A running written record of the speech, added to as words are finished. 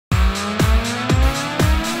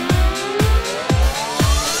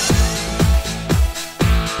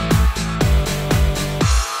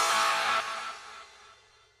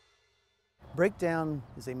Breakdown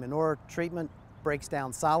is a manure treatment, breaks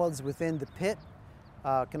down solids within the pit.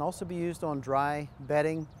 Can also be used on dry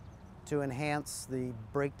bedding to enhance the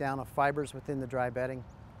breakdown of fibers within the dry bedding.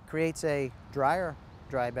 Creates a drier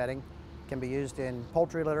dry bedding, can be used in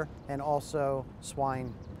poultry litter and also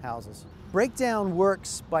swine houses. Breakdown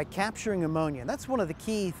works by capturing ammonia. That's one of the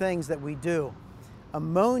key things that we do.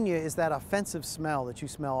 Ammonia is that offensive smell that you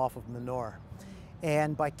smell off of manure.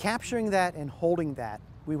 And by capturing that and holding that,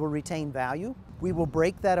 we will retain value. We will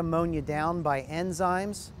break that ammonia down by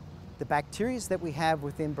enzymes. The bacteria that we have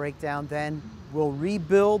within breakdown then will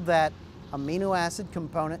rebuild that amino acid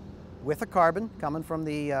component with a carbon coming from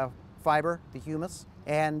the fiber, the humus,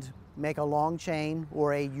 and make a long chain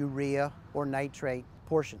or a urea or nitrate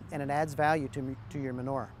portion, and it adds value to your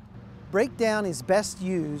manure. Breakdown is best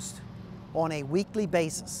used on a weekly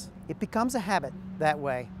basis. It becomes a habit that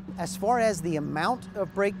way. As far as the amount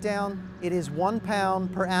of breakdown, it is 1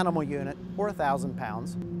 pound per animal unit or 1,000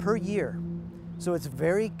 pounds per year. So it's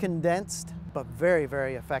very condensed, but very,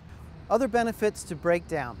 very effective. Other benefits to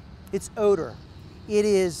breakdown: it's odor, it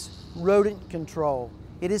is rodent control,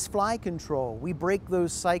 it is fly control. We break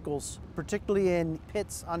those cycles, particularly in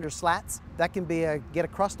pits under slats. That can be get a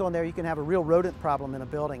crust on there, you can have a real rodent problem in a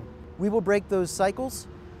building. We will break those cycles.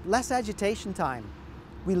 Less agitation time.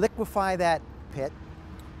 We liquefy that pit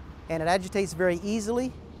and it agitates very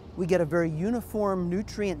easily. We get a very uniform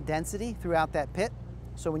nutrient density throughout that pit.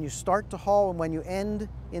 So when you start to haul and when you end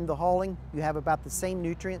in the hauling, you have about the same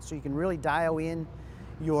nutrients, so you can really dial in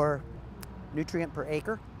your nutrient per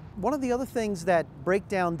acre. One of the other things that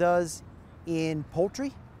breakdown does in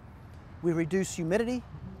poultry, we reduce humidity,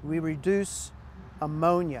 we reduce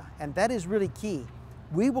ammonia, and that is really key.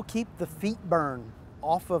 We will keep the feet burn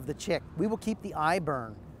off of the chick. We will keep the eye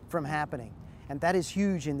burn from happening, and that is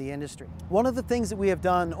huge in the industry. One of the things that we have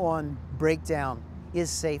done on breakdown is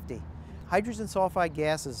safety. Hydrogen sulfide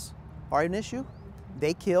gases are an issue.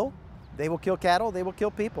 They kill. They will kill cattle. They will kill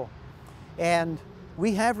people. And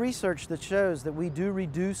we have research that shows that we do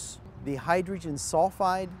reduce the hydrogen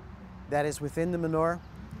sulfide that is within the manure.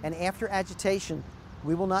 And after agitation,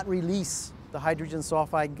 we will not release the hydrogen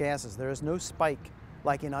sulfide gases. There is no spike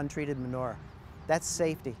like in untreated manure. That's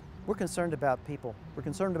safety. We're concerned about people. We're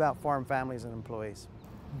concerned about farm families and employees.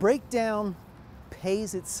 Breakdown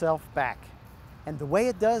pays itself back. And the way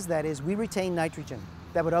it does that is we retain nitrogen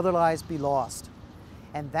that would otherwise be lost.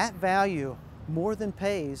 And that value more than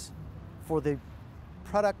pays for the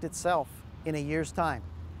product itself in a year's time.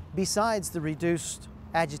 Besides the reduced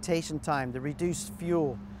agitation time, the reduced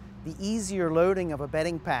fuel, the easier loading of a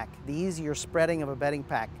bedding pack, the easier spreading of a bedding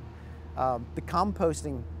pack, the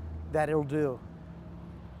composting that it'll do.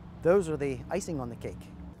 Those are the icing on the cake.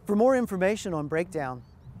 For more information on breakdown,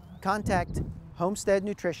 contact Homestead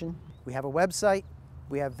Nutrition. We have a website,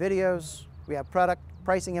 we have videos, we have product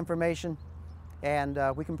pricing information, and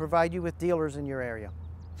we can provide you with dealers in your area.